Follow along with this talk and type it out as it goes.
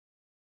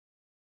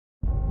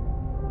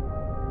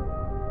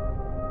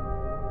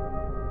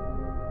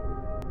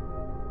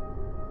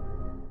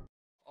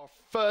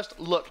first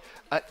look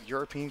at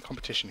European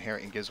competition here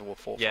in Gears of War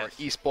 4 Yes.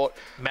 for eSport.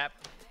 Map.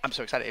 I'm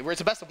so excited.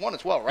 It's a best of one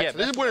as well, right? Yeah, so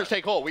this is winners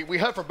take all. We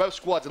heard from both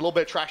squads, a little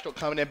bit of trash talk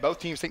coming in. Both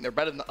teams think they're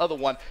better than the other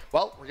one.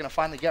 Well, we're going to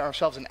finally get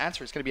ourselves an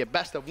answer. It's going to be a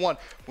best of one.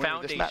 Winner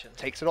of this map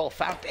takes it all.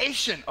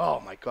 Foundation. Oh,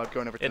 my God,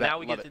 going over to and that. Now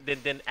we get to,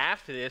 then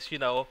after this, you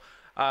know,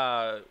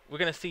 we're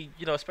going to see,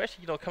 you know,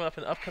 especially, you know, coming up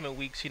in the upcoming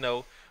weeks, you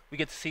know, we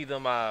get to see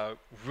them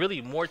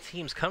really more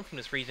teams come from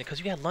this region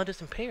because you had London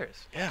and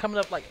Paris coming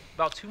up like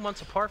about 2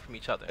 months apart from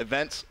each other.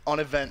 Events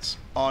on events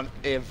on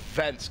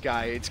events,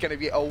 guy. It's going to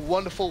be a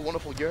wonderful,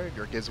 wonderful year if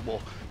you're a Gears of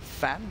War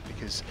fan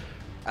because,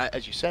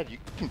 as you said, you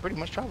can pretty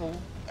much travel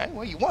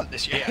anywhere you want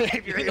this year. Yeah.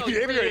 if you're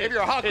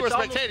a hardcore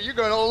spectator, you're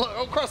going all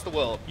across the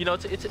world. You know,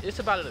 it's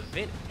about an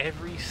event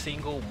every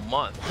single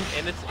month,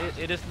 and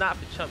it is not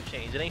for chump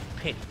change. It ain't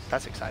for pennies.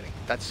 That's exciting.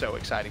 That's so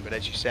exciting. But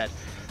as you said,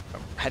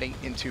 heading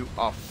into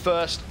our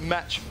first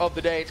match of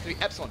the day, it's going to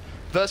be Epsilon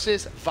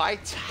versus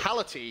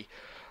Vitality.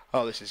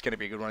 Oh, this is going to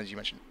be a good one, as you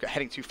mentioned.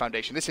 Heading to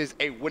Foundation. This is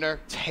a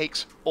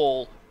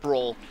winner-takes-all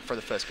brawl for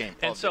the first game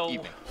of the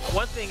evening.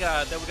 One thing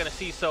that we're going to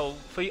see, so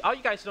for all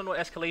you guys who don't know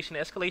Escalation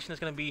is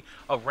going to be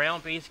a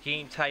round-based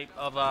game type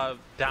of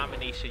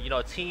domination. You know,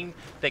 a team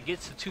that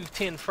gets to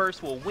 210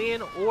 first will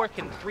win, or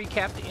can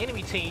 3-cap the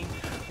enemy team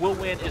will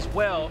win as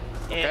well.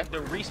 And the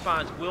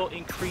respawns will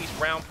increase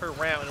round per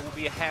round, and it will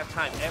be a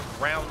halftime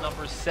at round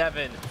number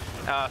 7.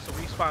 So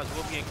respawns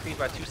will be increased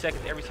by 2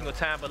 seconds every single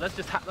time. But let's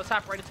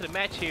hop right into the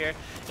match here,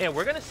 and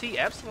we're going to see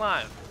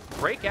Epsilon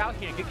break out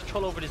here and get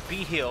control over this B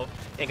hill,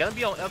 and gonna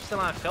be on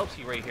Epsilon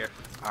Phelpsy right here.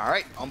 All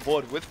right, on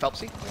board with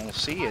Phelpsy. And we'll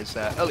see as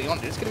early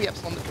on, it's gonna be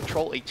Epsilon to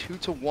control a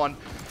 2-to-1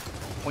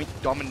 point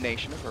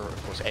domination over,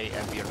 of course, A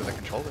and B under their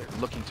control. They're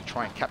looking to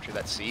try and capture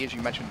that C, as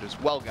you mentioned as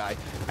well, Guy.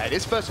 It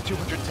is first to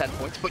 210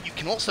 points, but you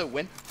can also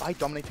win by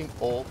dominating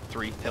all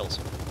 3 hills.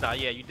 Yeah,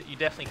 you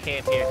definitely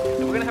can here.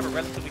 And we're gonna have a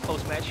relatively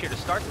close match here to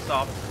start this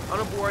off. On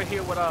the board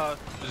here with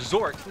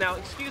Zorks. Now,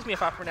 excuse me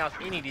if I pronounce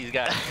any of these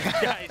guys'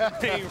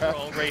 name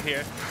wrong right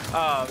here.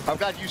 I'm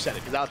glad you said it,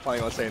 because I was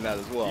planning on saying that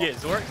as well. Yeah,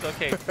 Zorks.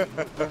 Okay,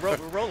 we're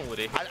rolling with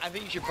it. I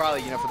think you should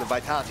probably, you know, for the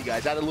Vitality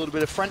guys, add a little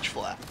bit of French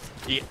flair.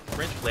 Yeah,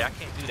 French flair. I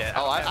can't do that.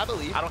 Oh, I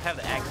believe. I don't have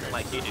the accent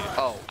like you do.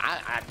 Oh,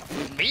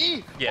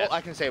 me? Yeah. Oh,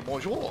 I can say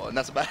bonjour, and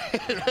that's about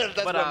it.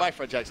 That's what my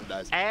French accent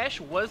does. Ash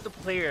was the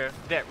player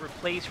that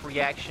replaced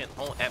Reaction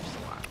on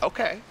Epsilon.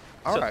 Okay.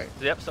 All right.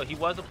 Yep. So he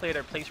was the player that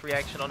replaced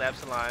Reaction on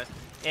Epsilon,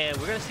 and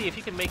we're gonna see if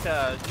he can make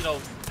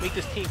make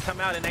this team come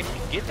out and actually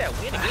get that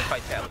win against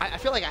Vitality. I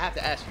feel like I have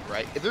to ask you,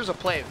 right? If there's a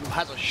player who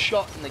has a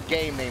shot in the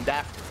game named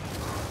after him,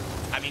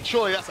 I mean,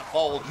 surely that's a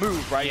bold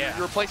move, right? Yeah.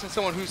 You're replacing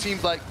someone who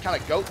seems like kind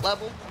of GOAT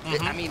level.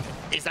 I mean,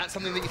 is that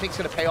something that you think is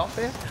going to pay off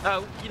there?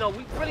 You know,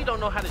 we really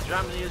don't know how the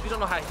drama is. We don't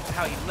know how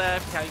he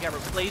left, how he got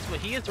replaced, but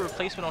he is the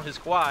replacement on his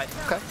squad.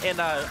 Okay. And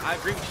I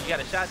agree with you. You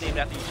got a shot named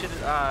after you. Should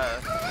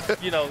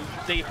have, you know,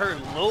 they hurt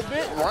a little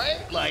bit.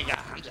 Right? Like,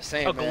 I'm just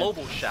saying, a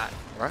global shot.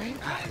 Right?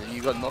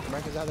 You got North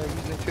Americans out there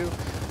using it too.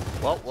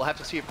 Well, we'll have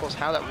to see, of course,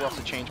 how that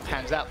roster change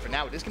pans out. For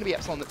now, it is going to be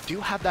Epsilon that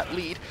do have that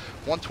lead,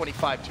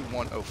 125 to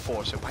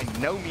 104. So by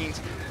no means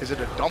is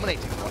it a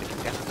dominating one. It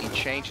can definitely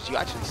change, as you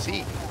actually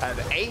see.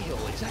 The A hill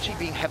is actually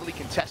being heavily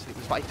contested. It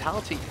was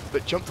Vitality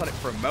that jumped on it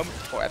for a moment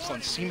before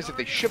Epsilon seem as if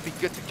they should be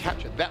good to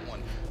capture that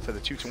one. So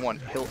the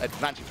 2-to-1 hill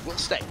advantage will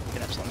stay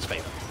in Epsilon's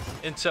favor.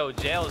 And so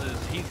Jails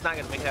he's not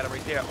going to make that up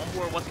right there. On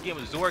board once again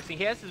with Zorks.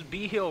 He has his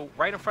B hill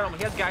right in front of him.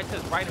 He has guys to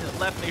his right and his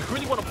left, and they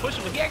really want to push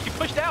him, but he actually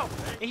pushed out,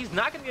 and he's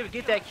not going to be able to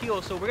get that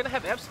kill. So we're going to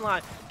have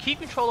Epsilon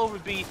keep control over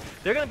B.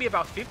 They're going to be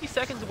about 50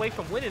 seconds away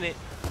from winning it,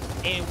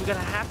 and we're going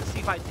to have to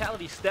see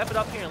Vitality step it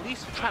up here and at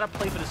least try to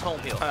play for this home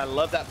hill. I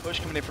love that push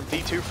coming in from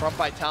D2 from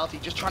Vitality,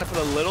 just trying to put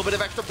a little bit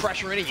of extra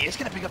pressure in it. He is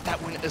going to pick up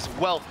that win as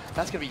well.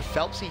 That's going to be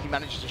Phelpsy. He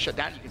manages to shut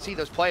down. You can see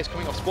those players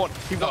coming off spawn.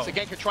 He once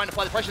again trying to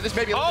apply the pressure. This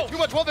may be a little bit too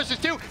much. 1 versus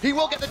 2. He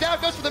will get the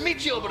down. Goes for the meat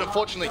shield, but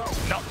unfortunately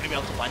not going to be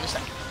able to find the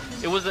second.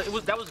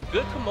 That was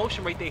good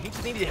commotion right there. He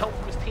just needed help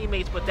from his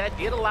teammates, but that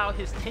did allow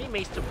his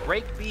teammates to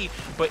break B.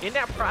 But in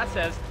that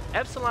process,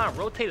 Epsilon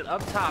rotated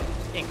up top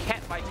and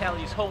capped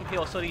Vitality's home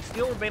hill, so they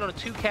still remain on a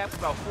 2-cap for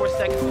about 4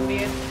 seconds from the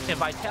end, and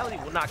Vitality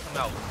will not come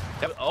out.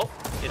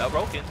 It's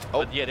broken.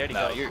 Oh, but yeah, there you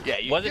go. You're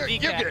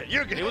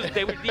good.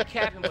 They were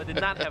decapping, but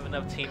did not have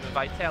enough team. And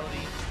Vitality,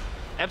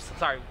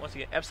 once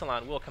again,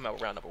 Epsilon will come out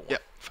with round number 1.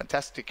 Yep,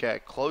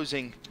 fantastic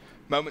closing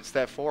moments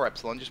there for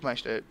Epsilon. Just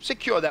managed to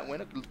secure that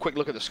win. A quick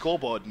look at the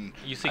scoreboard, and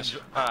you see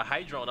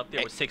Hydrone up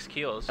there with 6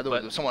 kills. There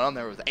was someone on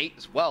there with 8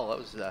 as well. That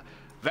was a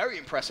very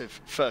impressive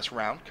first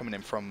round coming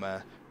in from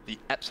the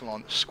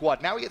Epsilon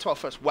squad. Now we get to our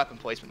first weapon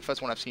placement, the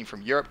first one I've seen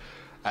from Europe.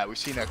 We've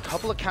seen a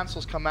couple of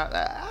cancels come out.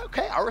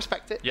 Okay, I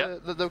respect it.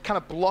 Yep. The kind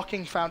of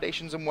blocking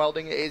foundations and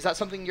welding. Is that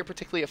something you're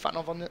particularly a fan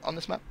of on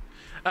this map?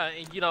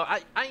 You know,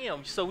 I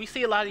am. So we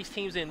see a lot of these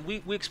teams, and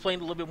we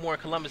explained a little bit more in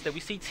Columbus that we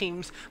see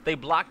teams, they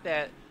block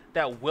that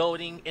that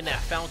welding in that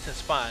fountain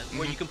spot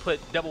where you can put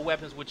double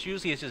weapons, which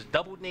usually is just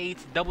double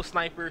nades, double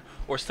sniper,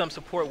 or some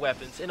support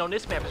weapons. And on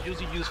this map, it's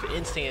usually used for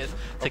instance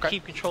to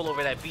keep control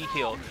over that B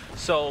hill.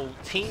 So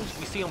teams,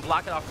 we see them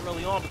block it off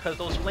early on because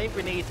those flame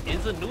grenades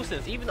is a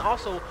nuisance. Even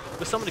also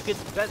with some of the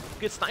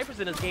good snipers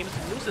in this game,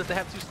 it's a nuisance to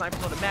have 2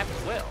 snipers on the map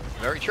as well.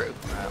 Very true.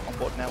 On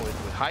board now with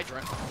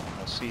Hydrant.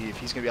 We'll see if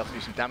he's going to be able to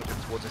do some damage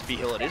towards this B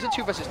hill. It is a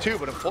 2 versus 2,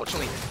 but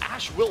unfortunately,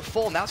 Ash will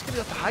fall. Now it's going to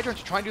be up to Hydrant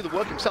to try and do the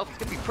work himself. He's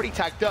going to be pretty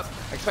tagged up.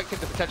 I expect him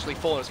to potentially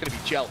fall, and it's going to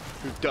be Gel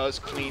who does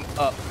clean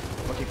up.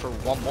 Looking for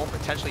one more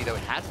potentially, though.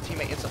 It has a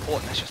teammate in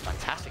support, and that's just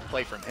fantastic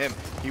play from him.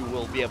 He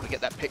will be able to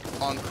get that pick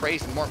on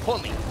Craze, and more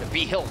importantly, the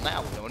B hill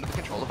now will go under the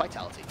control of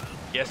Vitality.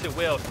 Yes, it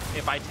will.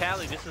 And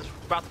Vitality, this is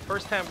about the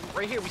first time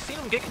right here. We've seen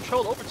them get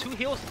control over 2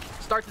 hills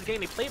to start this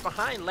game. They played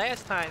behind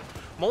last time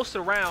most of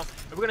the round,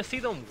 and we're going to see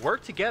them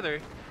work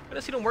together. We're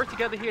going to see them work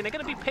together here, and they're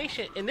going to be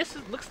patient. And this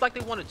looks like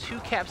they want a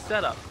 2-cap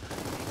setup.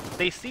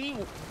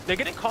 They're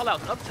getting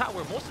call-outs up top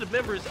where most of the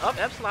members of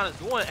Epsilon is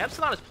going.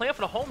 Epsilon is playing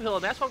for the home hill,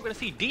 and that's why we're going to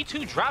see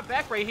D2 drop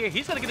back right here.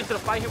 He's going to get into the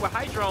fight here with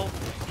Hydrone.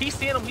 He's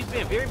seeing him. He's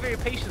being very, very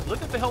patient,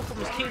 looking for help from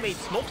his teammates.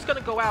 Smoke's going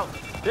to go out.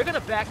 They're going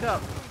to back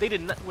up. They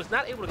was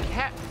not able to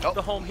cap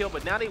the home hill,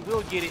 but now they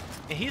will get it,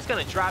 and he's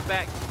going to drop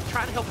back,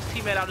 trying to help his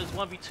teammate out in his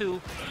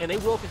 1v2, and they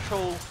will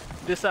control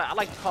this, I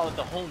like to call it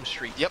the home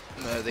street. Yep,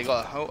 they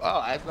got a home.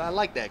 Oh, I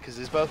like that because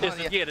it's both.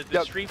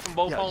 The street from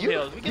both home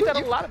hills. We get that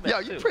a lot of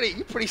maps too.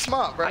 You're pretty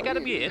smart, bro. I gotta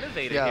be an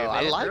innovator here, man.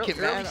 I like it,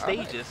 man.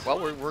 Early stages. Well,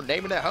 we're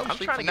naming that home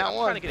street from now on.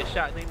 I'm trying to get a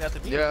shot named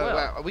after me as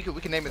well. We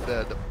can name it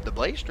the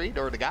Blaze Street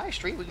or the Guy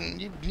Street. We can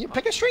you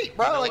pick a street,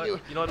 bro. You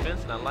know what,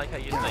 Vincent? I like how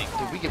you think.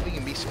 Dude, we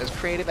can be as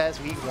creative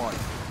as we want.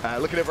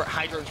 Looking over at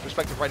Hydro's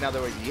perspective right now,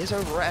 though, he is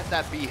over at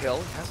that B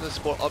hill. He has the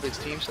support of his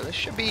team, so this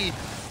should be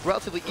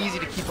relatively easy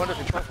to keep under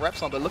control for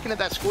Epsilon. But looking at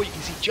that score, you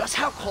can see just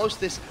how close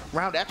this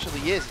round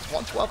actually is. It's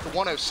 112 to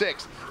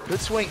 106. Good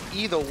swing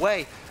either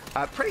way.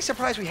 Pretty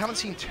surprised we haven't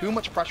seen too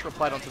much pressure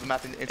applied onto the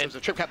map in terms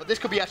of trip cap, but this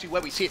could be actually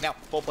where we see it now.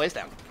 4 players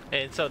down.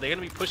 And so they're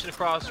going to be pushing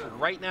across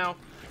right now.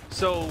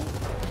 So,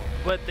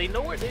 but they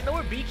know where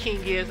B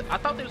King is. I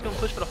thought they was going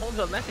to push for the home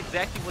hill, and that's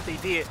exactly what they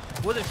did.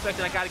 Wasn't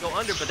expecting that guy to go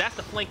under, but that's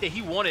the flank that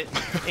he wanted.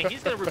 And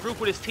he's going to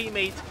regroup with his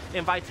teammates.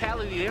 And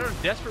Vitality, they're in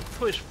a desperate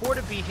push for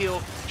the B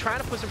hill,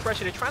 trying to put some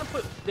pressure.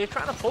 They're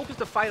trying to focus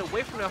the fight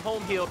away from their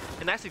home hill,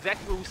 and that's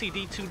exactly what we see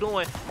D2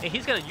 doing. And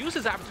he's going to use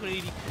his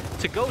opportunity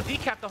to go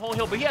decap the home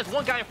hill, but he has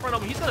one guy in front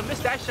of him. He's going to miss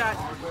that shot,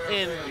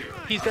 and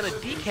he's going to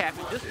decap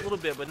it just a little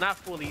bit, but not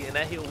fully, and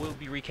that hill will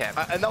be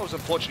recapped. And that was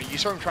unfortunate. You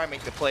saw him try and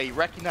make the play. He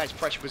recognized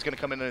pressure was going to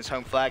come in on his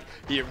home flag.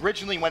 He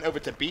originally went over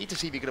to B to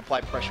see if he could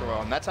apply pressure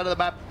on that side of the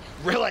map.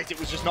 Realized it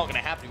was just not going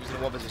to happen. He was in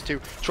a 1 versus 2.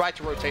 Tried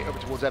to rotate over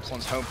towards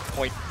Epsilon's home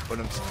point, but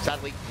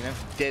sadly,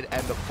 did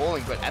end up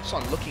falling. But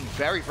Epsilon looking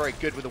very, very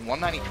good with a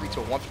 193 to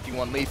a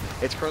 151 lead.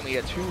 It's currently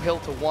a 2 hill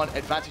to 1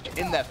 advantage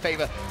in their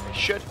favor. They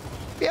should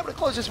be able to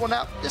close this one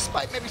out,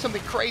 despite maybe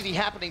something crazy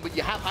happening, but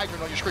you have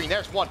Hydrant on your screen.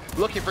 There's one,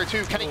 looking for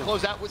 2. Can he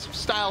close out with some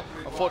style?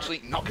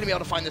 Unfortunately, not going to be able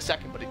to find the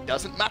second, but it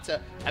doesn't matter.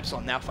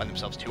 Epsilon now find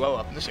themselves 2-0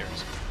 up in the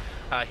series.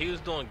 He was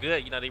doing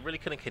good. They really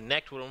couldn't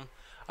connect with him.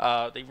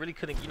 They really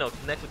couldn't,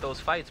 connect with those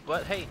fights.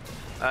 But hey,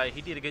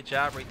 he did a good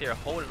job right there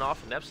holding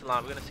off in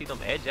Epsilon. We're going to see them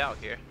edge out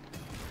here.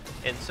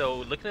 And so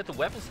looking at the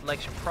weapon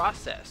selection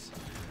process,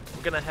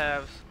 we're going to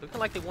have, looking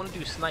like they want to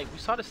do snipe. We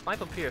saw the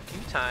snipe up here a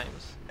few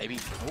times. Maybe, I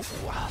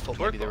thought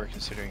maybe they were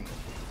considering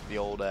the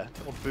old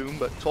boom,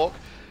 but Talk.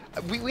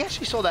 We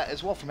actually saw that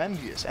as well from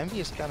Envious.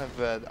 Envious kind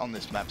of on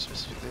this map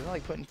specifically, they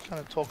like putting kind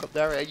of Talk up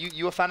there.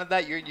 You a fan of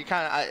that? You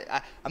kind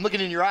of, I'm looking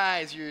in your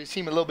eyes. You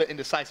seem a little bit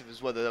indecisive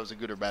as whether that was a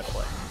good or bad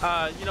play.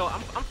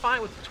 I'm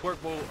fine with the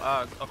Twerkable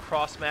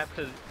across map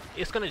because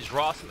it's going to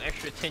draw some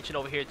extra attention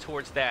over here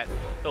towards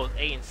those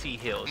A and C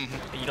hills.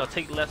 And,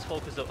 take less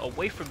focus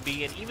away from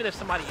B. And even if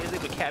somebody is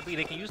able to cap B,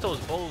 they can use those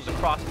bows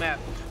across map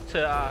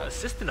to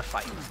assist in the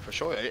fight. For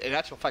sure. In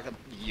actual fact,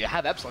 you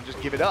have Epsilon,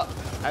 just give it up.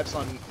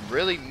 Epsilon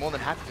really more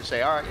than happy to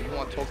say, all right, you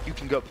want Talk, you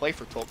can go play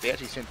for Talk. They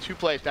actually sent 2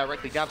 players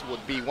directly down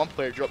towards B. 1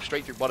 player dropped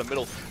straight through bottom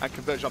middle and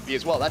converged on B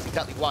as well. That's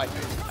exactly why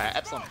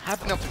Epsilon have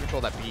been able to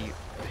control that B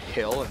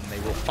hill, and they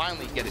will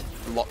finally get it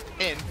locked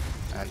in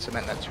and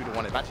cement that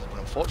 2-1 advantage. But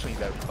unfortunately,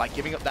 though, by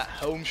giving up that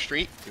home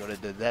street, you would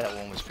have did that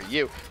one was for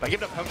you. By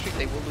giving up home street,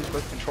 they will lose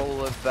both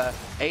control of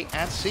A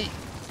and C.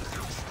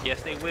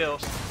 Yes, they will.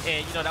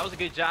 And, that was a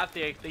good job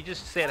there. They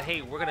just said,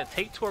 hey, we're going to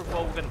take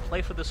Twerkable, we're going to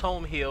play for this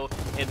home hill,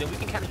 and then we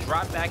can kind of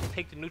drop back and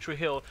take the neutral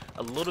hill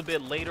a little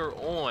bit later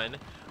on.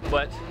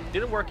 But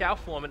didn't work out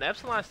for them. And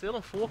Epsilon still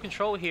in full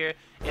control here,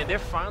 and they're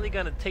finally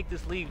going to take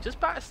this lead just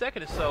by a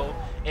second or so.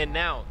 And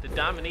now the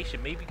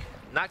domination maybe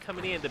not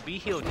coming in. The B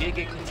hill did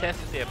get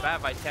contested there by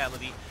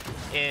Vitality,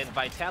 and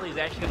Vitality is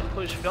actually going to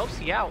push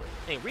Phelpsy out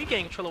and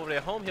regain control over their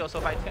home hill. So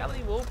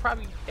Vitality will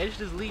probably edge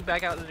this lead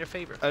back out in their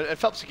favor. And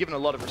Phelpsy given a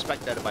lot of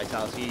respect there to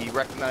Vitality. He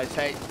recognized,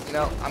 hey,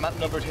 I'm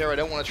outnumbered here. I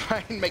don't want to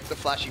try and make the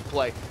flashy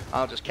play.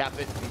 I'll just cap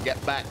it and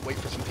get back, wait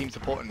for some team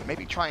support, and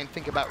maybe try and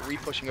think about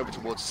re-pushing over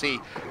towards C.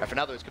 For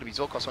now, though, it's going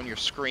to be Zorkos on your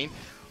screen.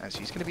 And so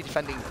he's going to be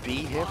defending B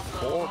here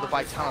for the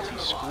Vitality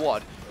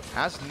squad.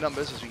 has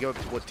numbers as we go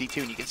over towards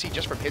D2, and you can see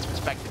just from his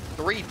perspective,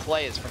 3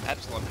 players from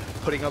Epsilon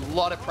putting a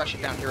lot of pressure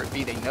down here at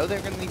B. They know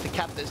they're going to need to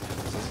cap this.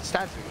 As it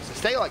stands, to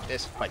stay like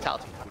this,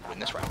 Vitality would win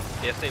this round.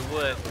 Yes, they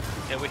would.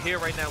 And we're here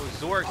right now with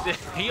Zorx.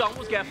 He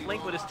almost got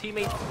flanked, but his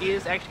teammate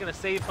is actually going to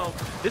save him.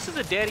 This is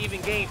a dead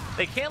even game.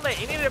 They can't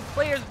let any of their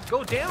players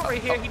go down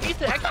right here. He needs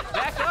to actually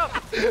back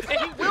up, and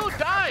he will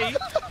die.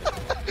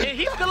 And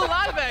he's still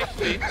alive,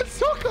 actually.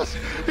 Zorkos,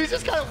 he's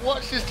just kind of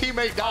watched his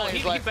teammate die. Oh,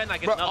 he better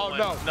not get another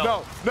one.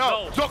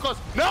 No. Zorkos,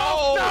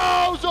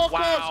 no, Zorkos.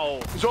 Wow.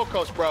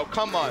 Zorkos, bro,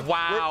 come on.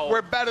 Wow.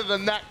 We're better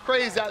than that.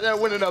 Craze out there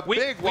winning a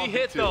big one. We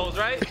hit those,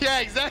 right? Yeah,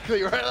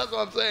 exactly, right? That's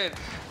what I'm saying.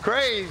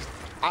 Craze,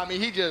 I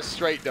mean, he just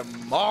straight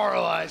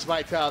demoralized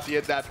Vitality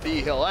at that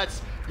B hill.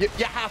 You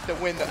have to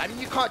win. I mean,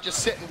 you can't just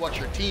sit and watch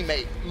your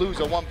teammate lose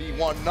a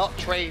 1v1, not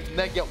trade, and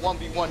then get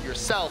 1v1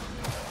 yourself.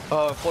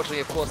 Unfortunately,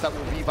 of course, that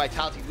will be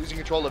Vitality losing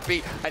control of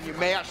B, and you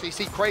may actually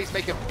see Craze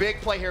make a big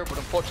play here, but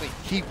unfortunately,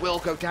 he will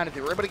go down. If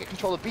they were able to get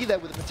control of B there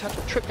with a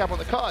potential trip cap on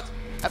the cards,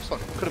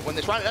 Epsilon could have won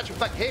this round. In actual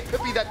fact, here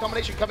could be that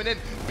domination coming in.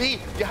 B,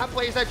 you have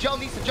players there. Gel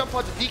needs to jump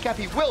onto decap.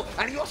 He will,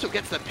 and he also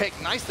gets the pick.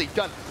 Nicely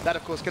done. That,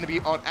 of course, going to be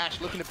on Ash,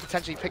 looking to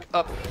potentially pick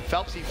up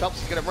Phelpsy.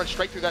 Phelpsy's going to run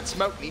straight through that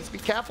smoke. Needs to be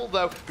careful,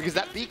 though, because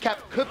that B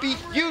cap could be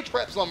huge for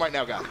Epsilon right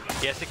now, guys.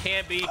 Yes, it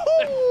can be.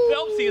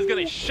 Phelpsy is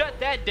going to shut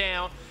that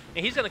down,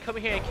 and he's going to come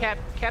in here and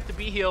cap the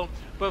B hill,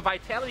 but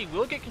Vitality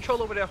will get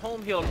control over their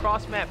home hill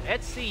across map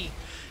at C.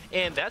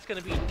 And that's going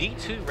to be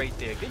D2 right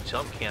there. Good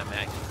jump cam,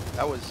 Max.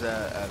 That was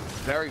a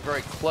very,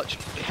 very clutch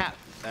cap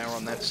there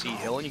on that C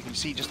hill. And you can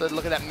see, just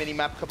look at that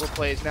mini-map, a couple of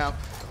players now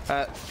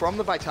from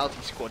the Vitality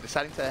squad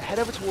deciding to head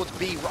over towards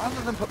B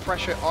rather than put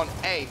pressure on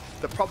A.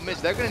 The problem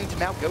is they're going to need to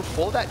now go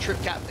for that trip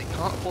cap. They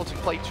can't afford to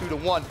play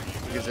 2-1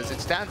 because as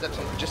it stands,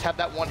 Epsilon could just have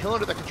that one hill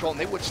under their control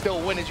and they would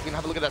still win. As you can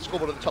have a look at that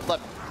scoreboard at the top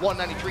left,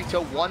 193 to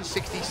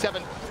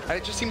 167. And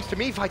it just seems to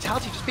me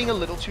Vitality just being a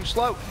little too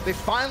slow. They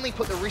finally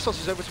put the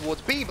resources over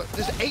towards B, but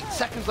there's 8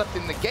 seconds left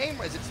in the game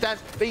as it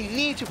stands. They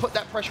need to put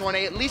that pressure on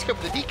A, at least go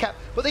for the decap,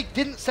 but they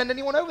didn't send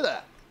anyone over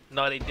there.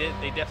 No, they did.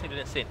 They definitely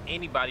didn't send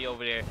anybody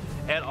over there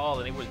at all,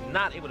 and they were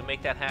not able to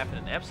make that happen.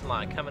 And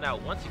Epsilon coming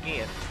out once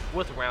again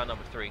with round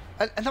number 3.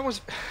 And that was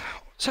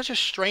such a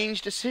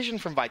strange decision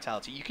from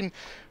Vitality. You can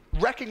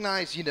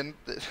recognize, you know,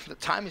 the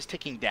time is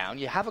ticking down.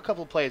 You have a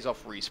couple of players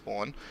off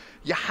respawn.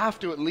 You have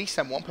to at least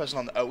send one person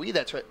on the OE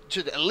there to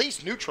at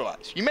least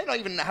neutralize. You may not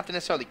even have to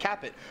necessarily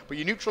cap it, but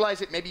you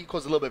neutralize it. Maybe you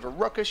cause a little bit of a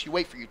ruckus. You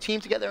wait for your team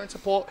to get there and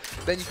support.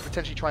 Then you can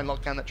potentially try and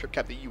lock down that trip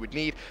cap that you would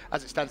need.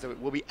 As it stands, though, it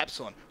will be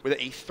Epsilon with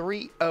a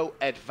 3-0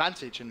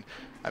 advantage. And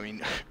I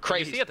mean,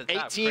 Crazy,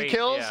 18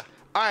 kills. Yeah.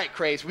 All right,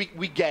 Craze, we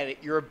get it.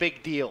 You're a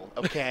big deal,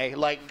 okay?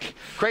 Like,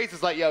 Craze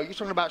is like, yo, you're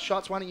talking about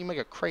shots. Why don't you make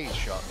a Craze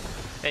shot?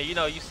 And you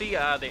know, you see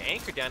the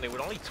anchor down there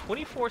with only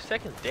 24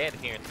 seconds dead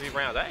here in 3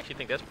 rounds. I actually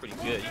think that's pretty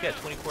good. You got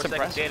 24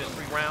 seconds dead in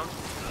 3 rounds,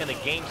 and the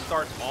game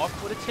starts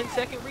off with a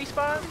 10-second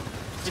respawn.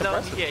 You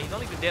know, yeah, he's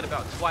only been dead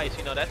about twice.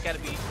 You know, that's got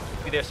to be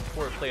their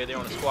support player there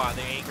on the squad.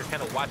 Their anchor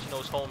kind of watching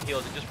those home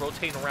hills and just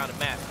rotating around the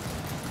map.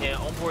 And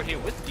on board here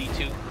with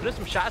D2, putting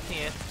some shots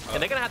in,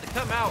 and they're gonna have to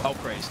come out. Oh,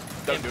 Craze.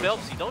 And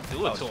Phelpsy, don't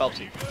do it to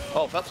him.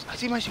 Oh, Phelps,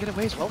 has he managed to get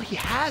away as well? He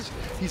has.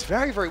 He's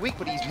very, very weak,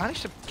 but he's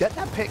managed to get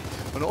that pick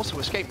and also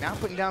escape. Now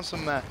putting down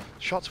some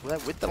shots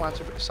with the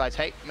Lancer, but decides,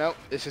 hey, no,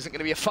 this isn't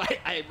gonna be a fight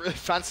I really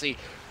fancy.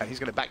 And he's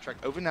gonna backtrack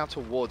over now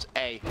towards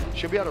A.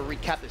 Should be able to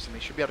recap this, and they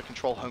should be able to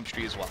control home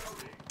street as well.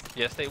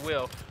 Yes, they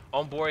will.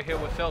 On board here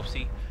with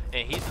Phelpsy,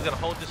 and he's gonna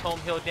hold this home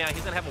hill down.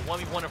 He's gonna have a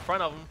 1v1 in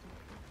front of him.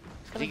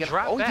 He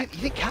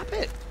didn't cap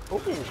it.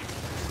 Oh,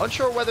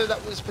 unsure whether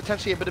that was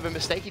potentially a bit of a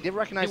mistake. He did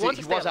recognize that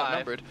he was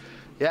outnumbered.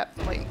 Yeah,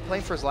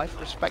 playing for his life.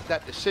 Respect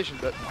that decision.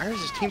 But where is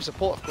his team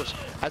support? Of course,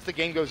 as the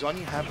game goes on,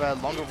 you have a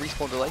longer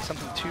respawn delay.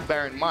 Something to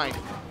bear in mind.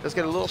 It does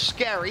get a little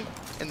scary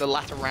in the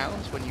latter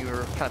rounds when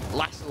you're kind of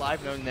last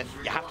alive, knowing that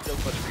you have to go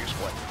clutch for your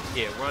squad.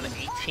 Yeah, we're on an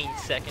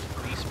 18-second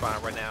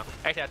respawn right now.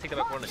 Actually, I take that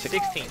back. We're on a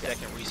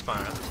 16-second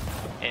respawn.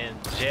 And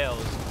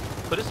Gels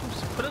put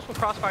some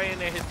crossfire in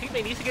there. His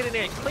teammate needs to get in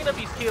there and clean up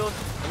these kills.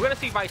 And we're going to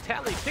see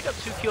Vitality pick up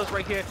 2 kills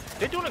right here.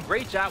 They're doing a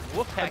great job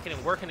wolf-packing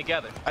and working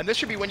together. And this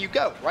should be when you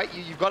go, right?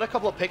 You've got a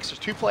couple of picks. There's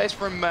 2 players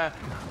from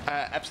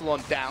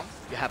Epsilon down.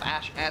 You have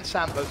Ash and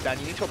Sam both down.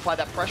 You need to apply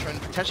that pressure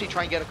and potentially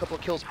try and get a couple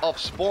of kills off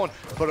spawn.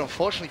 But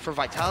unfortunately for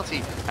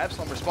Vitality,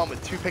 Epsilon respond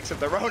with 2 picks of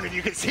their own. And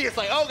you can see it's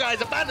like, oh guys,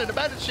 abandon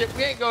ship.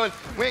 We ain't going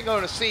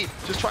to C.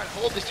 Just try and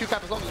hold this 2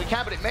 cap as long as we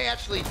can. But it may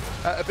actually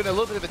have been a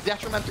little bit of a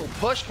detrimental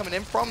push coming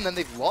in from. Then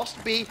they've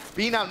lost B.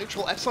 B now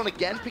neutral. Epsilon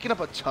again picking up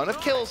a ton of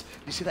kills.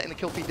 You see that in the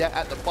kill feed there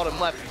at the bottom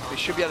left. They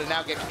should be able to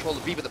now get control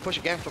of B. But the push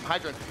again from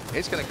Hydron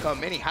is going to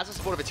come in. He has the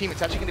support of a team.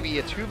 It's actually going to be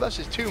a 2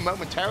 versus 2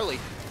 momentarily.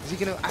 Is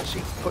he going to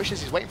actually push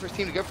this? He's waiting for his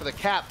team to go for the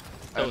cap.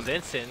 Those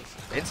instants.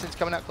 Instants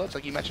coming out clutch,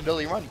 like you mentioned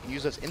earlier on. You can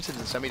use those instants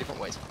in so many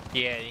different ways.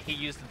 Yeah, he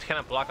used them to kind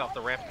of block off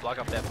the ramp, block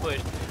off that push.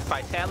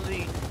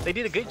 Vitality, they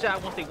did a good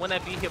job once they won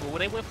that B hill, but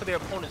when they went for their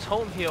opponent's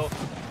home hill,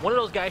 one of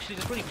those guys should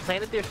just really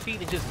planted their feet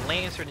and just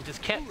lancered and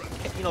just kept,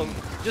 you know,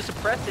 just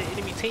suppress the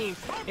enemy team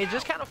and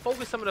just kind of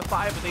focus some of the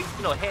fire, but they,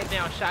 you know, head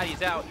down,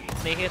 shotties out, and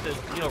they had to,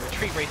 you know,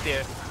 retreat right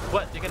there.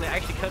 But they're going to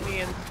actually come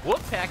in,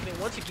 whoop packing it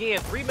once again.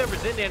 3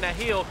 members in there in that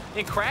hill,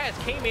 and Kraz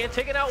came in,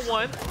 taking out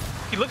one.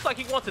 He looks like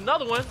he wants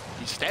another one.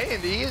 He's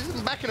staying, he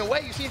isn't backing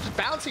away. You see him just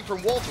bouncing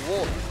from wall to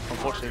wall.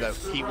 Unfortunately, though,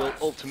 he will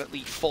ultimately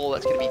fall.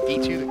 That's going to be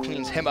D2 that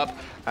cleans him up.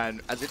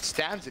 And as it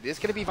stands, it is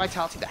going to be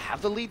Vitality that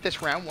have the lead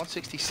this round,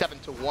 167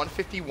 to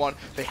 151.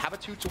 They have a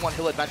 2-to-1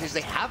 hill advantage.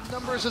 They have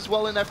numbers as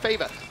well in their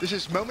favor. This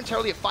is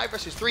momentarily a 5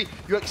 versus 3.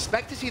 You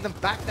expect to see them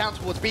back down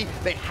towards B.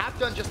 They have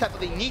done just that,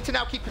 but they need to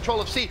now keep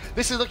control of C.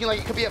 This is looking like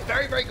it could be a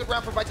very, very good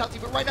round for Vitality.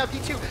 But right now,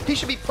 D2, he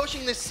should be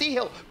pushing this C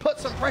hill, put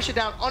some pressure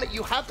down on it.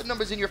 You have the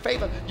numbers in your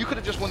favor. You could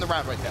have just won the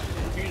round right there.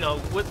 You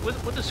know,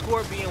 with the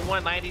score being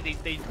 190,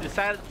 they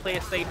decided to play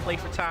a safe play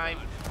for time,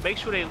 make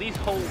sure they at least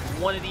hold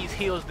one of these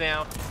hills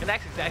down, and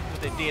that's exactly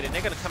what they did. And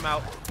they're going to come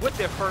out with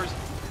their first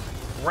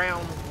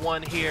round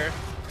 1 here,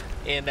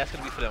 and that's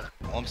going to be for them.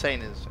 All I'm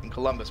saying is, in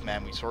Columbus,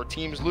 man, we saw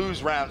teams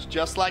lose rounds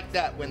just like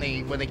that. When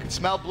they could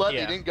smell blood,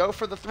 they didn't go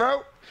for the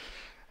throat.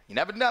 You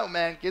never know,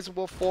 man. Gears of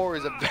War 4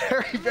 is a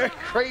very, very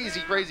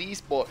crazy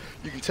esport.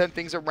 You can turn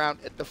things around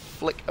at the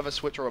flick of a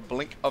switch or a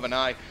blink of an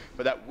eye,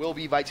 but that will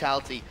be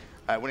Vitality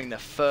winning their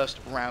first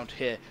round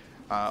here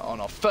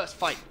on our first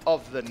fight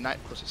of the night.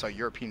 Of course, it's our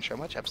European show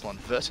match, Epsilon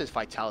versus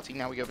Vitality.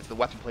 Now we go over to the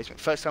weapon placement.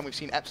 First time we've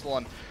seen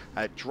Epsilon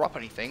drop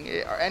anything.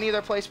 Are any of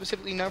their players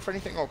specifically known for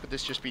anything, or could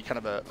this just be kind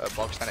of a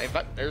box standard? In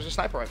fact, there's a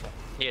sniper rifle.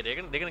 Yeah, they're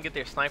gonna get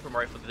their sniper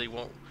rifle that they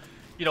won't.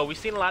 You know, we've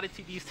seen a lot of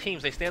these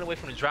teams. They stand away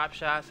from the drop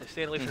shots. They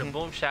stand away from the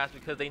boom shots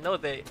because they know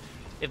that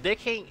if they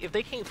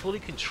can't fully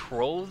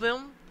control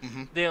them,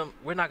 then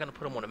we're not gonna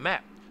put them on the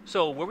map.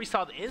 So where we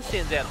saw the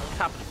incense at on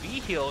top of the B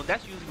hill,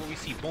 that's usually where we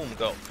see boom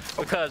go.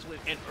 Because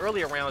in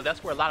earlier rounds,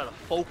 that's where a lot of the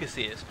focus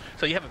is.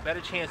 So you have a better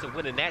chance of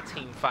winning that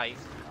team fight.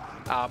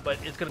 But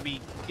it's going to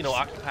be, you know,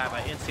 occupied by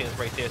incense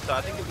right there. So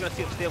I think if we're going to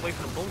see him stay away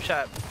from the boom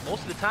shot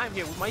most of the time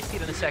here, we might see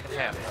it in the second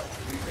half.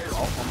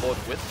 All on board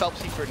with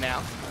Phelpsy for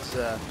now.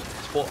 As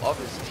support of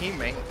his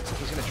teammate,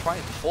 he's going to try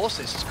and force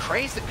this. It's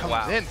Craze that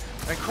comes in,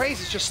 and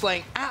Craze is just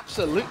slaying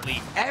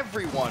absolutely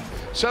everyone.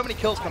 So many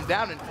kills come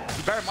down, and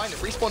you bear in mind that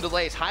respawn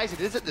delay, as high as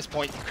it is at this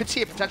point, you could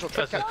see a potential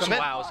trip come in.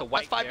 Wow, it's a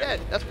white. That's 5 dead.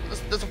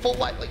 That's a full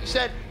white, like you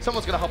said.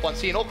 Someone's going to hop on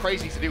C, and all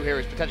Craze needs to do here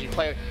is potentially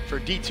play for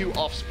D2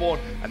 off spawn,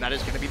 and that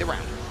is going to be the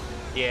round.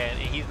 Yeah, and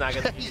he's not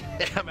going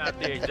to come out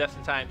there just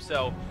in time.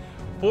 So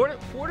 4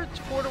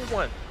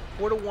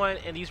 to 1,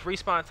 and these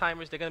respawn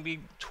timers, they're going to be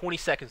 20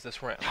 seconds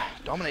this round.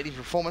 Dominating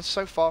performance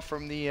so far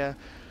from the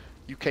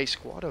UK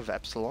squad of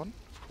Epsilon.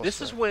 This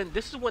is when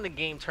the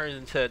game turns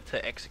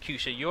into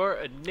execution. Your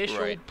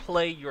initial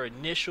play, your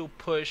initial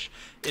push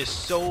is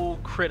so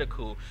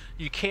critical.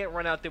 You can't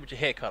run out there with your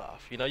head cut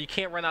off. You know, you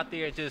can't run out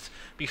there and just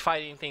be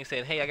fighting things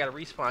saying, hey, I got to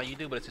respawn. You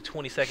do, but it's a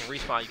 20-second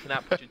respawn. You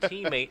cannot put your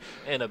teammate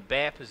in a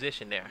bad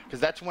position there.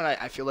 Because that's when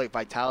I feel like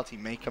Vitality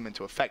may come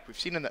into effect. We've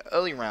seen in the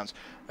early rounds,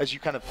 as you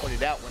kind of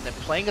pointed out, when they're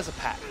playing as a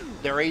pack,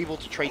 they're able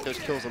to trade those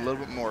kills a little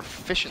bit more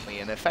efficiently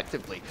and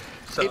effectively.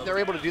 So if they're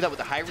able to do that with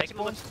the high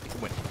respawns, they can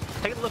win.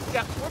 Take a look. We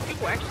got 4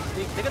 people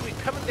actually. They're going to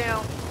be coming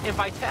down in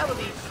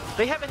Vitality.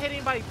 They haven't had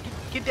anybody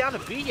get down to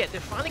B yet.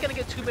 They're finally going to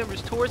get 2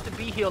 members towards the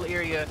B hill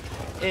area,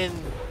 and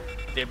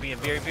they're being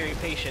very, very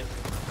patient.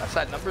 That's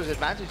that numbers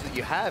advantage that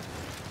you have.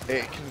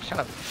 It can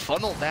kind of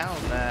funnel down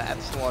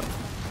Epsilon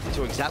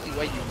into exactly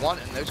where you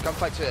want, and those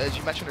gunfights, as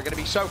you mentioned, are going to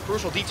be so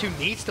crucial. D2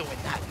 needs to win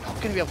that. Not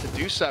going to be able to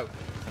do so.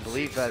 I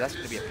believe that's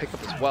going to be a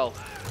pickup as well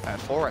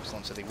for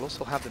Epsilon, so they will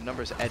still have the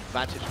numbers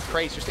advantage.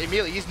 Craze just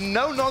immediately, he's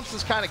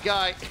no-nonsense kind of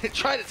guy,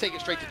 trying to take it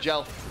straight to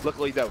gel.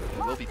 Luckily, though,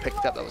 it will be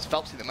picked up. That was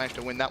Phelpsy that managed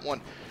to win that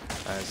one.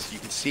 As you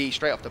can see,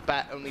 straight off the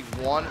bat, only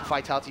 1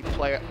 Vitality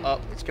player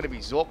up. It's going to be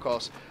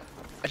Zorkos.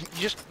 And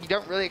you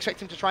don't really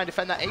expect him to try and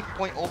defend that 8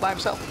 point all by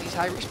himself with these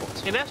high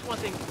respawns. And that's one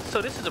thing.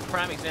 So this is a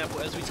prime example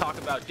as we talk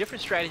about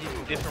different strategies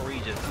from different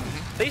regions.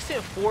 They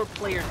sent 4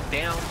 players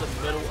down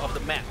the middle of the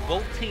map.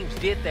 Both teams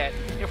did that,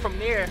 and from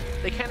there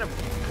they kind of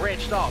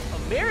branched off.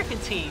 American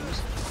teams,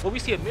 what we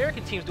see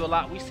American teams do a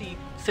lot, we see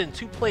send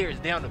 2 players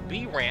down the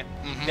B ramp,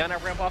 down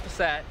that ramp off the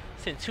side,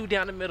 send 2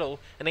 down the middle,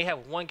 and they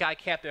have 1 guy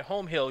cap their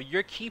home hill.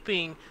 You're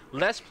keeping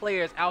less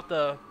players out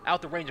the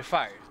range of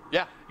fire.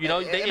 Yeah, you know,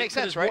 it makes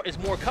sense, right? It's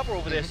more cover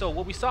over there. So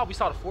what we saw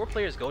the 4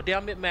 players go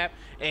down mid-map,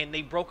 and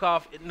they broke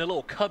off in the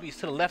little cubbies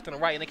to the left and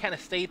the right, and they kind of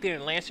stayed there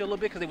and lanced you a little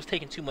bit because they was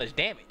taking too much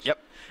damage.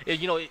 Yep.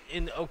 You know,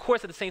 and of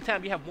course, at the same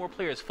time, you have more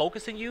players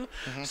focusing you.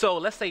 So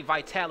let's say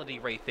Vitality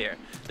right there.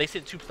 They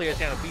sent 2 players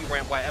down a B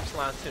ramp while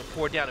Epsilon sent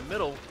 4 down the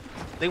middle.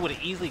 They would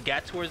have easily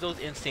got towards those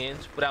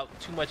incendies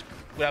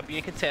without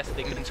being contested.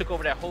 They could have took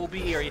over that whole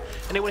B area,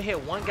 and they would have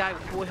had 1 guy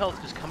with full health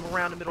just come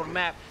around the middle of the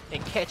map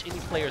and catch any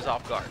players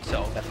off guard.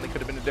 So definitely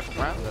could have been a different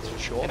round, that's for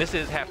sure. And this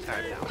is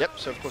halftime now. Yep,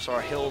 so of course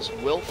our hills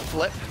will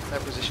flip their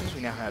positions.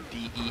 We now have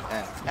D, E,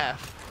 and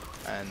F.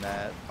 And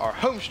our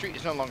home street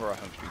is no longer our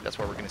home street. That's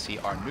where we're going to see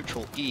our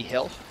neutral E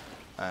hill.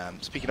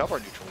 Speaking of our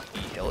neutral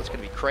E-Hill, it's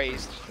going to be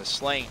Crazed, the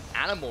slaying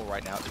animal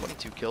right now.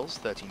 22 kills,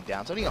 13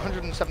 downs, only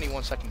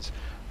 171 seconds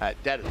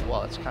dead as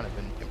well. It's kind of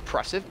been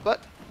impressive,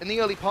 but in the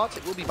early parts,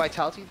 it will be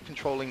Vitality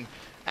controlling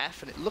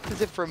F, and it looked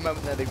as if for a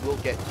moment there they will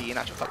get D. In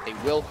actual fact, they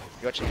will.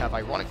 You actually have,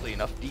 ironically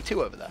enough, D2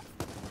 over there.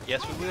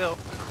 Yes, we will.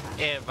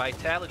 And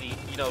Vitality,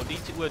 you know,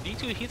 D2, well,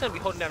 D2, he's going to be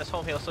holding down his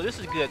home hill, so this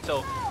is good.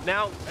 So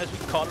now, as we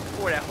called it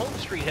before, that home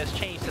street has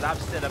changed to the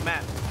opposite of the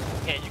map.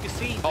 And you can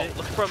see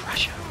look from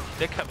pressure.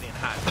 They're coming in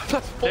hot.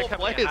 That's 4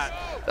 players.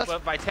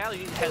 But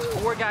Vitality has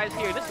 4 guys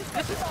here.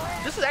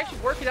 This is actually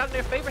working out in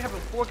their favor, having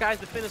 4 guys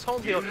defend his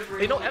home hill.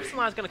 They know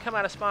Epsilon is going to come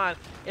out of spawn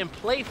and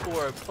play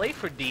for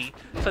D.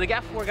 So they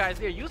got 4 guys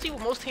there. Usually,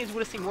 with most teams,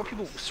 would have seen more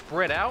people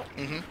spread out.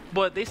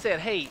 But they said,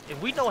 hey,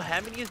 if we know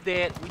how many is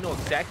dead, we know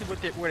exactly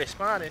where they're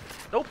spawning.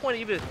 No point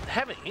even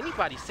having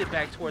anybody sit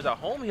back towards our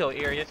home hill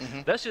area.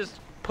 Let's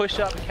just push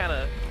up and kind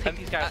of take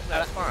these guys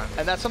out of spawn.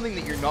 And that's something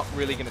that you're not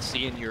really going to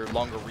see in your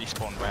longer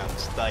respawn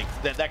rounds. Like,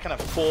 that kind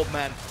of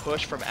 4-man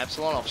push from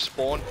Epsilon off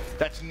spawn,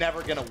 that's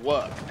never going to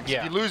work.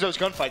 If you lose those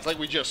gunfights, like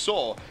we just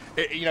saw,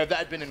 you know, that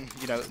had been in,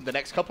 you know, the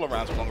next couple of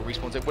rounds of longer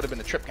respawns, it would have been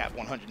a trip cap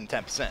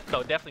 110%. No,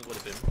 it definitely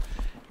would have been.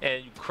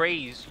 And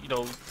Craze, you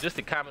know, just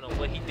to comment on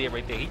what he did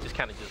right there, he just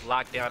kind of just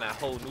locked down that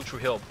whole neutral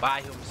hill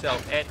by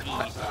himself at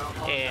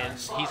E. And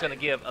he's going to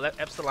give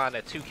Epsilon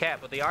that 2 cap,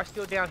 but they are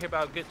still down here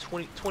about a good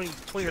 20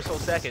 or so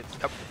seconds.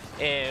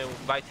 And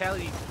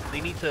Vitality,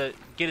 they need to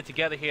get it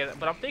together here,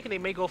 but I'm thinking they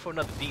may go for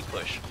another D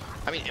push.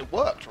 I mean, it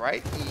worked,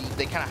 right?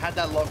 They kind of had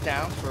that locked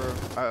down for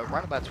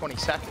around about 20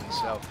 seconds,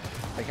 so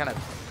they kind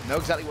of know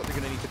exactly what they're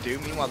going to need to do.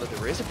 Meanwhile,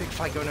 there is a big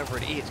fight going over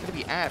at E. It's going to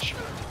be Ash,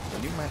 the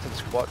new man to the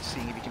squad,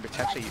 seeing if he can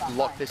potentially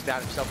lock this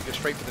down himself and go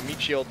straight for the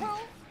meat shield.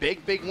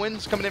 Big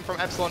wins coming in from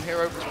Epsilon here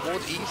over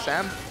towards E.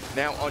 Sam,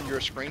 now on your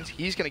screens.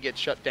 He's going to get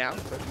shut down,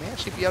 but may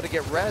actually be able to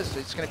get res.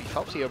 It's going to be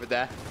Phelpsy over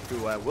there,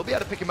 who will be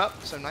able to pick him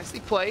up. So nicely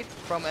played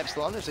from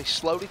Epsilon as they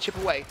slowly chip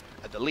away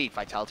at the lead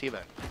Vitality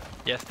event.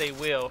 Yes, they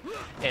will.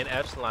 And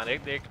Epsilon,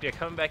 they're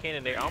coming back in,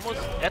 and they're almost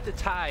at the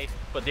tie.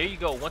 But there you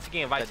go. Once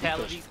again,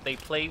 Vitality, they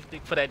play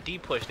for that D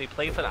push. They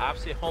play for the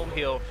opposite home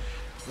hill.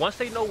 Once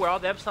they know where all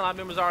the Epsilon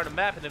members are on the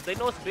map, and if they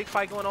know it's a big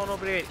fight going on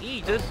over there at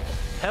E, just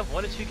have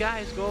 1 or 2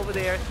 guys go over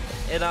there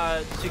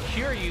and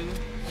secure you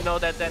know,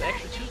 that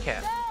extra 2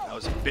 cap. That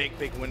was a big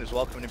win as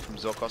well coming in from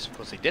Zokos. Of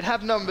course, they did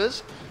have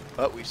numbers,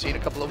 but we've seen a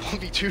couple of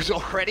 1v2s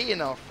already in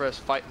our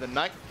first fight of the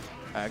night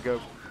go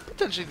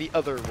potentially the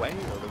other way,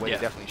 or the way they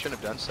definitely shouldn't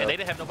have done. So. And they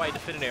didn't have nobody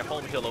defending their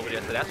home hill over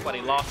there, so that's why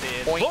they lost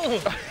it. Boom!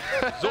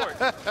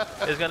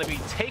 Zort is going to be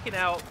taking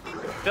out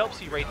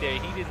Phelpsy right there.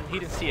 He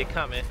didn't see it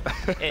coming.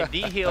 And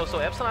D hill, so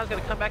Epsilon's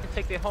going to come back and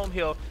take their home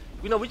hill.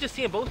 You know, we're just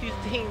seeing both these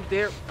teams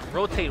there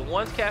rotate.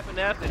 One's capping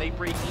F, and they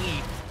break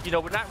E. You know,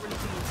 we're not really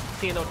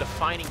seeing no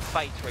defining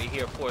fights right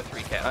here for a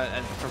 3 cap.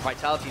 And for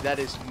Vitality, that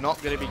is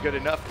not going to be good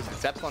enough because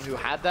it's Epsilon who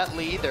had that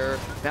lead. They're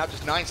now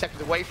just 9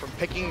 seconds away from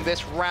picking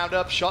this round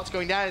up. Shots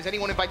going down. Is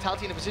anyone in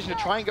Vitality in a position to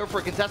try and go for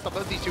a contest on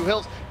both these 2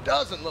 hills?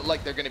 Doesn't look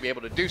like they're going to be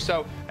able to do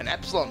so. And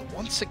Epsilon,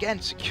 once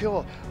again,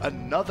 secure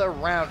another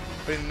round,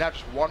 but now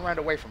just 1 round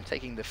away from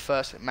taking the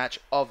first match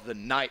of the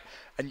night.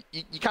 And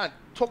you kind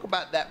of talk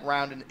about that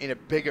round in a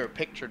bigger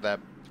picture there,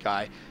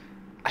 Guy.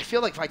 I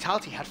feel like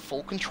Vitality had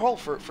full control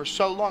for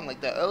so long.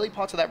 Like, the early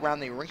parts of that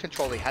round, they were in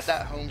control. They had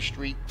that home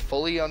streak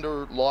fully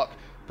under lock,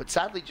 but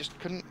sadly just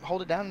couldn't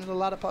hold it down in the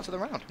latter parts of the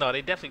round. No,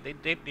 they definitely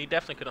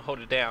couldn't hold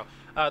it down.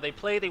 They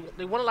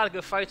won a lot of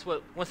good fights,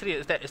 but once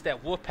again, it's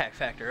that wolf pack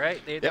factor, right?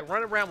 They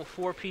run around with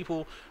 4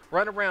 people,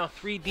 run around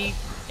 3 deep,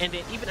 and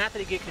then even after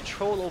they get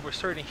control over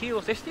certain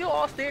heals, they're still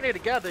all staying there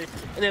together,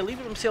 and they're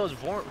leaving themselves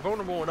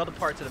vulnerable in other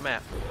parts of the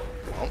map.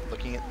 Well,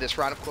 looking at this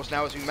round, of course,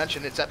 now as we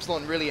mentioned, it's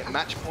Epsilon really at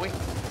match point.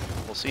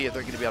 We'll see if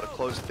they're going to be able to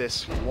close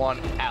this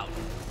one out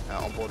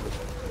on board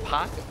with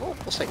Pi. Well,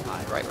 we'll say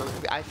Pi, right? Or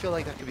I feel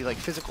like that could be like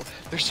physical.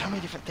 There's so many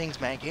different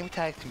things, man. Game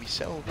tags can be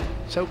so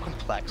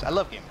complex. I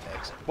love game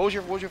tags. What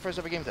was your first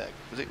ever game tag?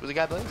 Was it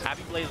Guy Blaze?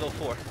 Abby Blaze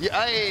 04.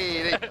 Yeah,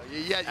 hey, there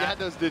you go. You had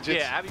those digits.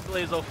 Yeah, Abby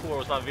Blaze 04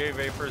 was my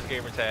very first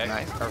gamer tag.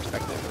 Nice. I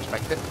respect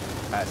it.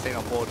 Staying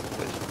on board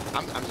with.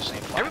 I'm just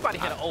saying. Everybody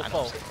had an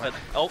 04.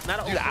 Not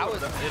an 04. Dude, I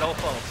was an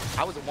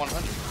 04. I was a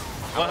 100.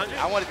 100?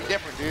 I want to be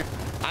different, dude.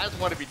 I just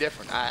want to be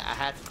different. I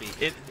had to be.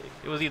 It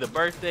was either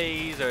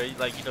birthdays or,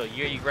 like, you know,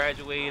 year you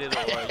graduated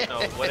or, you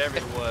know, whatever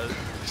it was.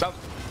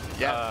 Something.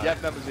 Yeah, you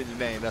have numbers in your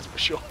name, that's for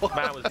sure.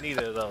 Mine was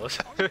neither of those.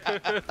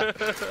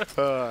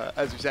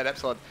 As we said,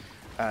 Epsilon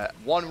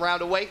 1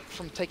 round away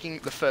from taking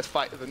the first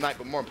fight of the night,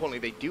 but more importantly,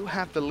 they do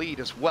have the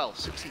lead as well.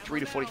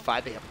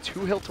 63-45. They have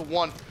 2 hill to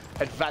 1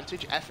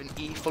 advantage. F and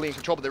E fully in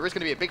control, but there is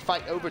going to be a big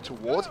fight over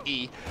towards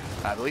E.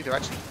 I believe they're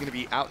actually going to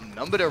be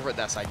outnumbered over at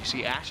that side. You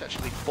see Ash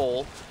actually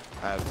fall.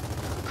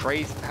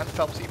 Craze and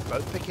Phelpsy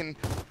both picking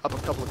up a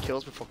couple of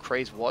kills before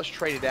Craze was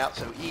traded out.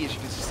 So E, as you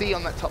can see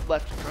on that top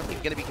left, currently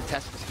going to be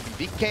contested. It's going to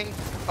be Big King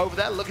over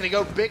there, looking to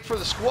go big for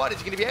the squad. Is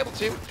he going to be able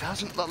to?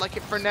 Doesn't look like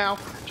it for now.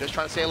 Just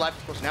trying to stay alive.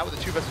 Of course, now with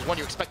the 2 versus 1,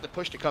 you expect the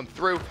push to come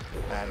through.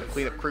 And the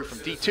cleanup crew from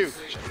D2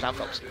 shuts down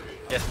Phelpsy.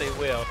 Yes, they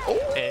will.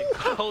 Oh. And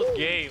close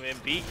game,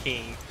 and B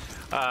King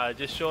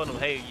just showing them,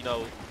 hey, you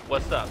know,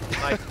 what's up?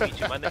 Nice to meet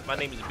you. My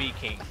name is B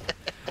King.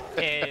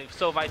 And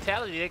so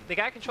Vitality, they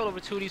got control over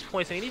 2 of these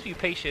points, and they need to be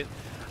patient.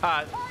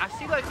 I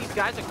see like these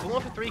guys are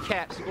going for 3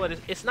 caps, but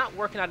it's not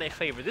working out in their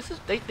favor.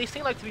 They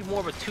seem like to be more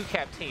of a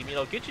 2-cap team. You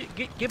know,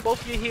 get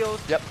both of your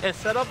heals and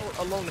set up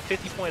along the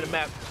 50-point of the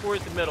map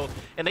towards the middle,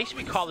 and they should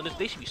be calling this.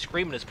 They should be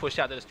screaming this push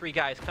out. There's 3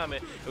 guys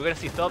coming. We're gonna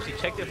see Phelpsy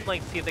check their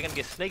flank to see if they're gonna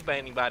get snaked by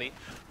anybody,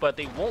 but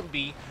they won't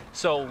be.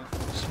 So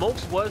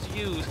smokes was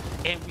used,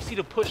 and we see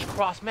the push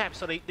cross map.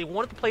 So they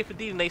wanted to play for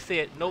D, and they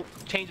said nope,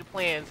 change of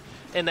plans.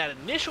 And that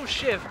initial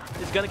shift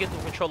is gonna get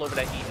them control over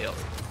that E hill.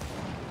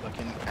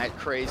 Looking at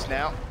Craze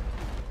now.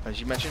 As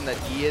you mentioned, that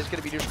he is going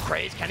to be just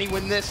Craze. Can he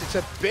win this? It's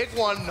a big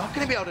one. Not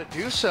going to be able to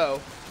do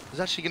so. There's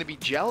actually going to be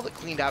Gel that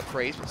cleaned out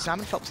Craze, but Sam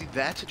and Phelpsy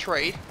there to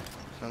trade.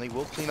 So they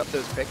will clean up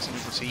those picks, and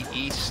you can see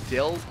E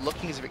still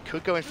looking as if it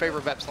could go in favor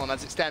of Epsilon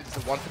as it stands. It's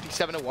a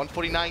 157 to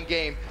 149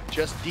 game.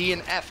 Just D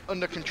and F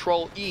under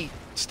control. E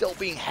still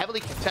being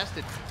heavily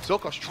contested.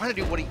 Zorkos trying to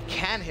do what he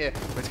can here,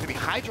 but it's going to be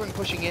Hydra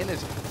pushing in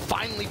as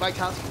finally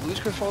Vitality lose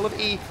control of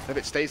E. If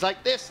it stays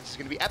like this is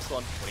going to be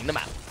Epsilon winning them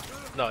out.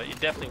 No, it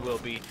definitely will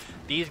be.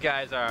 These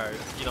guys are,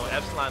 you know,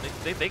 Epsilon,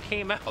 they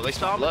came out. Oh, they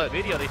saw saw them in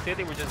the video. They said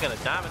they were just going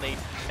to dominate,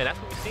 and that's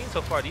what we've seen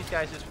so far. These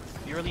guys just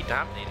purely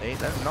dominating.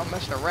 They're not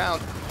messing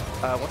around.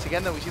 Once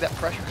again, though, we see that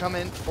pressure come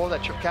in for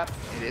that trip cap.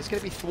 It is going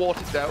to be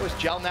thwarted, though, as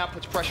Gel now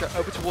puts pressure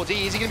over towards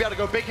E. Is he going to be able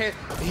to go big here?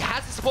 He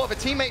has the support of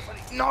a teammate, but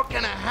it's not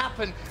going to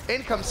happen.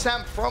 In comes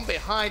Sam from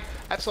behind.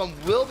 Epsilon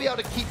will be able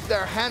to keep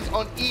their hands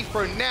on E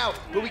for now,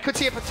 but we could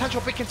see a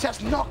potential big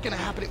contest. Not going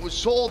to happen. It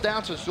was all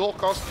down to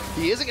Zorkos.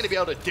 He isn't going to be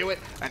able to do it,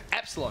 and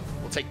Epsilon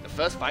will take the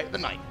first fight of the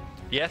night.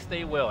 Yes,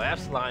 they will.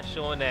 Epsilon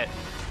showing that,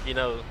 you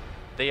know,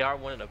 they are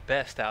one of the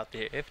best out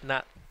there, if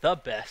not the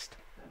best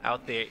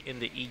out there in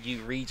the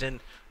EU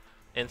region.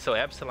 And so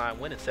Epsilon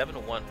winning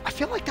 7-1. I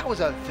feel like that was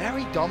a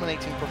very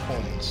dominating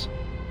performance.